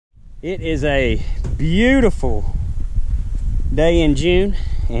It is a beautiful day in June,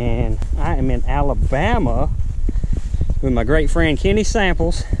 and I am in Alabama with my great friend Kenny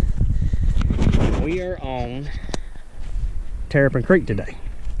Samples. We are on Terrapin Creek today.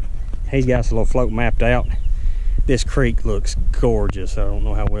 He's got us a little float mapped out. This creek looks gorgeous. I don't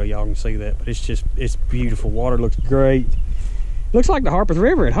know how well y'all can see that, but it's beautiful. Water looks great. Looks like the Harpeth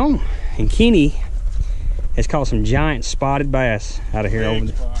River at home. And Kenny has caught some giant spotted bass out of here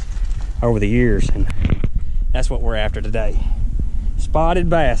over the years, and that's what we're after today. Spotted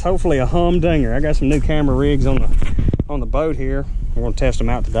bass, hopefully a humdinger. I got some new camera rigs on the boat here. We're gonna test them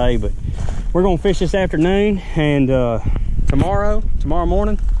out today, but we're gonna fish this afternoon, and tomorrow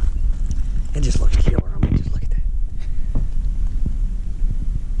morning. It just looks killer. I mean, just look at that.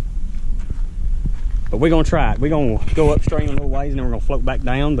 But we're gonna try it. We're gonna go upstream a little ways, and then we're gonna float back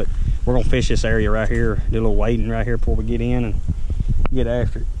down. But we're gonna fish this area right here, do a little wading right here before we get in and get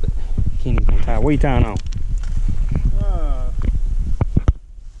after it. But Kenny's gonna tie. What are you tying on?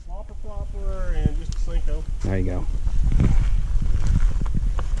 Flopper and just a Cinco. There you go.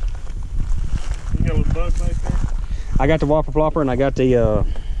 You got a little bug back there? I got the whopper flopper, and I got the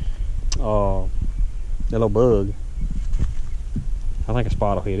little bug. I think a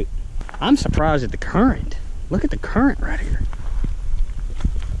spot will hit it. I'm surprised at the current. Look at the current right here.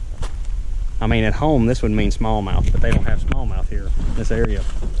 I mean, at home this would mean smallmouth, but they don't have smallmouth here in this area.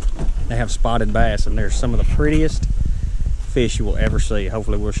 They have spotted bass, and they're some of the prettiest fish you will ever see.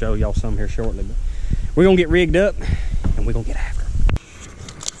 Hopefully we'll show y'all some here shortly, but we're gonna get rigged up and we're gonna get after them.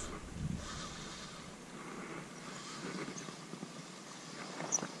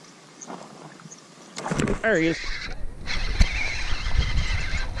 There he is.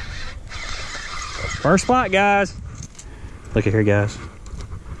 First spot, guys. Look at here, guys.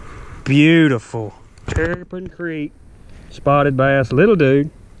 Beautiful Terrapin Creek spotted bass, little dude,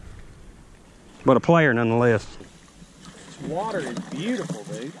 but a player nonetheless. This water is beautiful,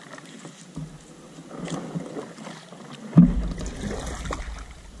 dude.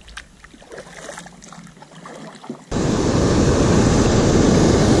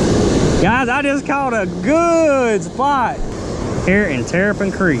 Guys, I just caught a good spot here in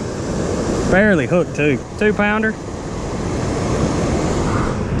Terrapin Creek. Barely hooked too. 2-pounder.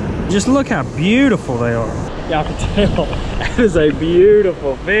 Just look how beautiful they are. Y'all can tell that is a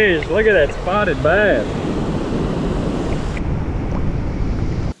beautiful fish. Look at that spotted bass.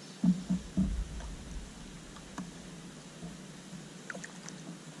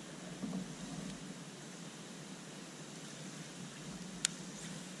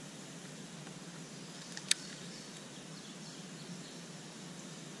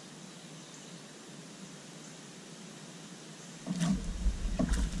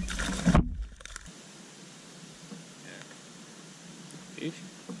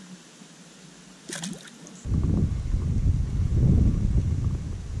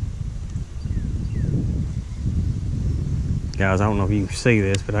 Guys, I don't know if you can see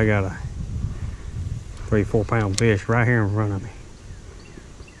this, but I got a 3-4 pound fish right here in front of me.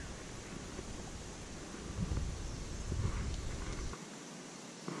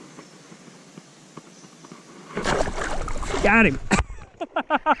 Got him.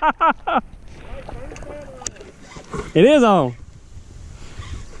 It is on.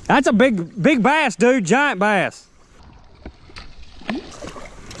 That's a big bass, dude. Giant bass.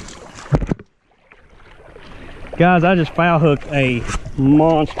 Guys, I just foul hooked a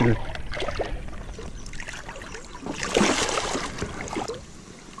monster.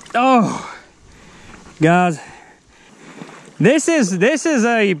 Oh, guys, this is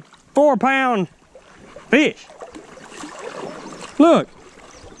a 4-pound fish. Look.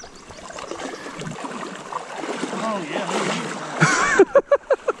 Oh yeah.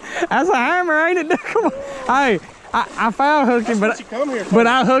 That's a hammer, ain't it? Come on. Hey, I foul hooked him, but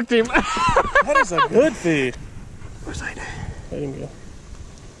I hooked him. That is a good fish. Where's that? Let him go.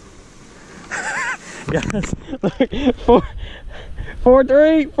 Guys, look,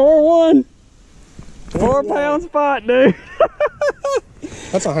 4-3, 4-1. 4-pound spot, dude.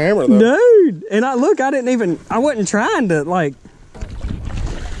 That's a hammer, though. Dude, and I wasn't trying to, like.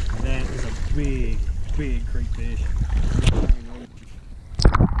 That is a big creek fish.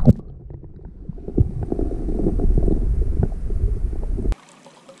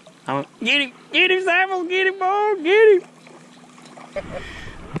 Get him, Samuel, get him, boy, get him.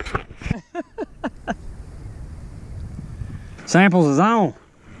 Samples is on.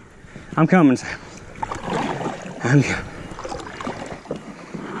 I'm coming, Samples. I'm coming.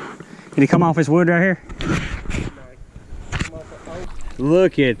 Did he come off his wood right here?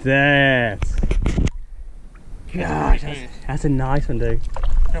 Look at that. Gosh, that's a nice one, dude.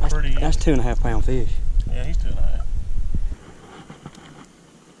 Look how pretty he is. That's 2.5 pound fish. Yeah, he's 2.5.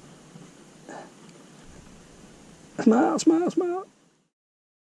 Smile, smile, smile.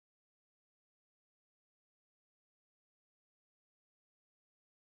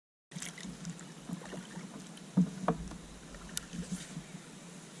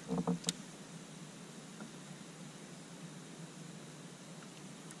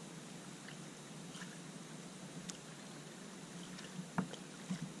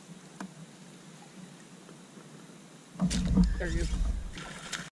 There you go.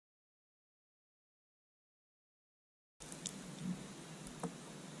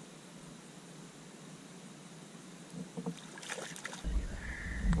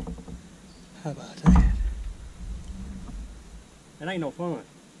 How about that? It ain't no fun.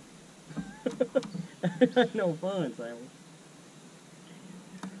 It ain't no fun, Sam.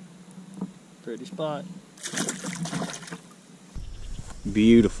 Pretty spot.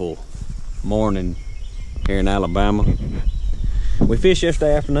 Beautiful morning here in Alabama. We fished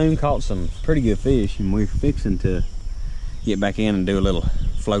yesterday afternoon, caught some pretty good fish, and we're fixing to get back in and do a little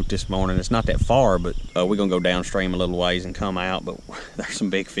float this morning. It's not that far, but we're gonna go downstream a little ways and come out, but there's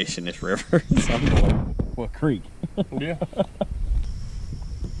some big fish in this river. It's unbelievable. What creek? Yeah.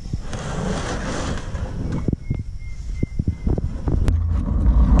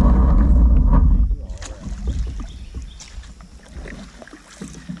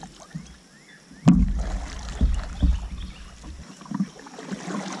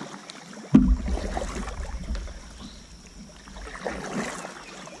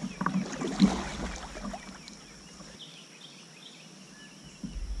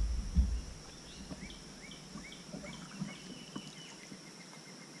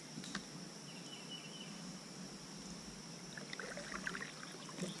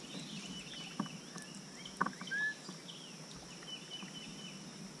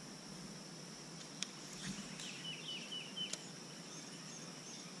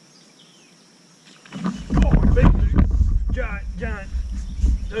 Big dude. Giant.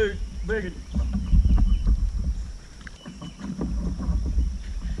 Dude, big.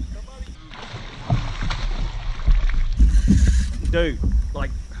 Dude,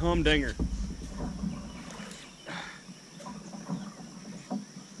 like humdinger.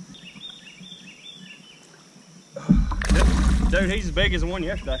 Dude, he's as big as the one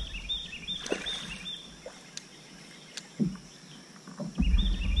yesterday.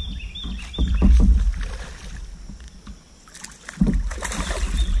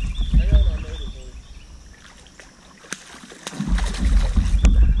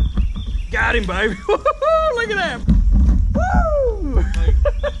 Got him, baby. Look at that. Woo!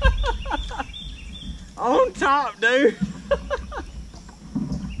 On top, dude.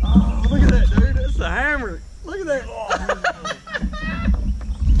 Oh, look at that, dude. That's a hammer. Look at that.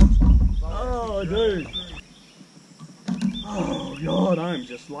 Oh, dude. Oh, God, I'm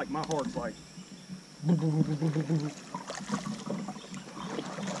just like, my heart's like.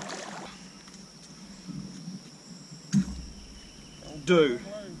 Dude.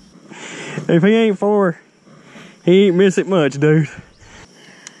 If he ain't for, he ain't miss it much, dude.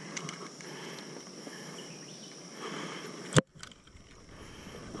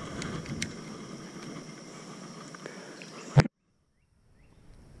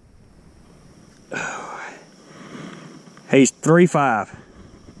 Oh. He's 3.5.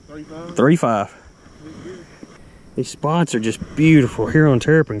 3.5? 3.5. These spots are just beautiful here on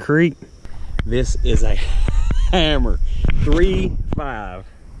Terrapin Creek. This is a hammer. 3.5.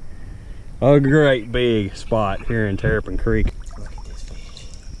 A great big spot here in Terrapin Creek. Look at this fish.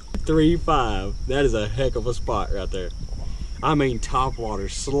 3.5. That is a heck of a spot right there. I mean, top water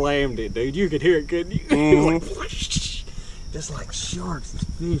slammed it, dude. You could hear it, couldn't you? Mm-hmm. Like, just like sharks,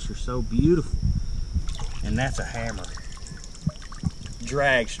 these fish are so beautiful. And that's a hammer.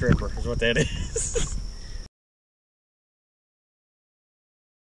 Drag stripper is what that is.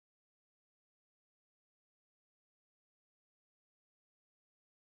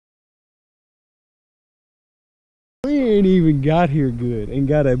 We ain't even got here good and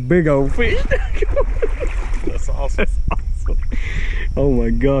got a big old fish. That's awesome. That's awesome. Oh my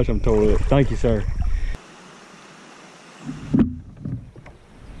gosh, I'm totally up. Thank you, sir.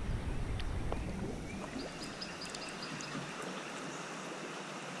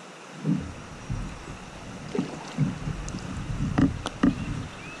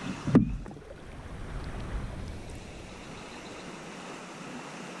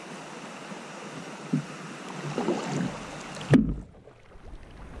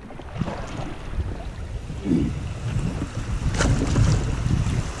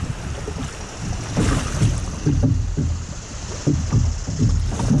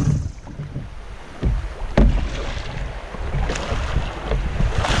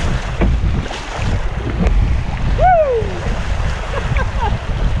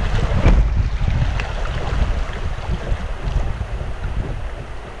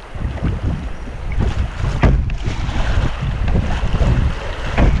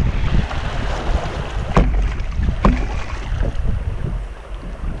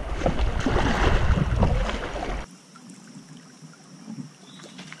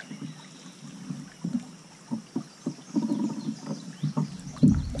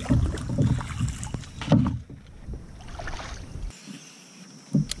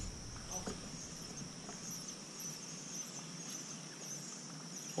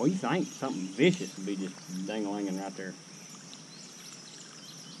 Well, you think something vicious would be just dang-a-langing right there.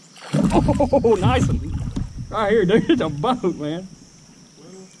 Oh, nice one. Right here, dude. It's a boat, man.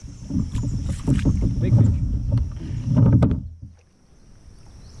 Big fish.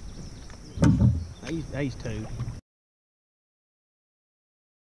 He's two.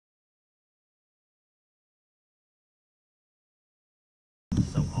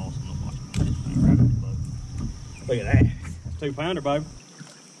 So awesome to watch him fish right on the boat. Look at that. 2-pounder, baby.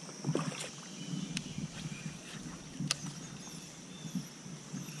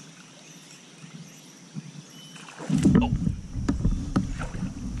 Oh.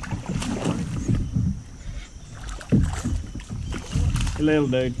 Hey, little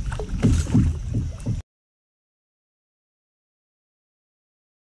dude.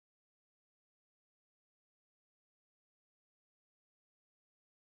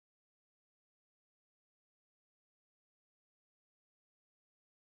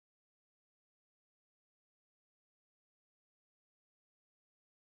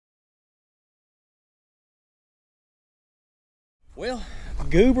 Well,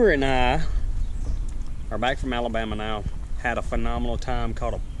 Goober and I are back from Alabama now. Had a phenomenal time,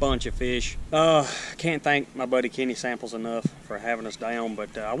 caught a bunch of fish. Can't thank my buddy Kenny Samples enough for having us down,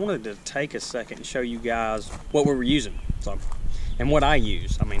 but I wanted to take a second and show you guys what we were using. And what I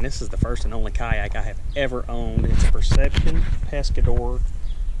use. I mean, this is the first and only kayak I have ever owned. It's a Perception Pescador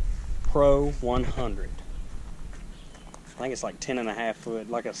Pro 100. I think it's like 10.5 foot.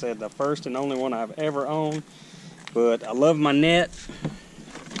 Like I said, the first and only one I've ever owned. But I love my net,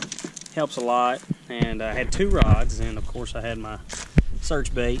 helps a lot, and I had 2 rods, and of course I had my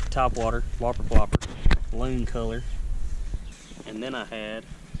search bait, topwater, whopper plopper, loon color, and then I had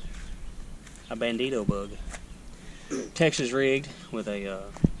a bandito bug, Texas rigged with a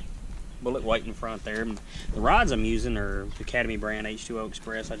bullet weight in front there. And the rods I'm using are the Academy brand H2O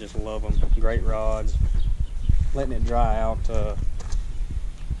Express. I just love them, great rods, letting it dry out.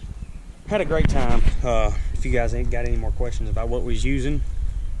 Had a great time. If you guys ain't got any more questions about what we was using,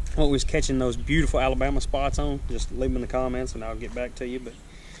 what we was catching those beautiful Alabama spots on, just leave them in the comments and I'll get back to you. But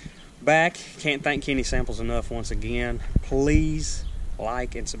can't thank Kenny Samples enough once again. Please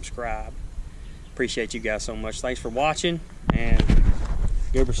like and subscribe. Appreciate you guys so much. Thanks for watching. And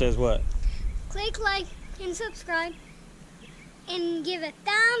Goober says what? Click like and subscribe and give a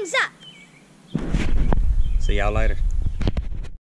thumbs up. See y'all later.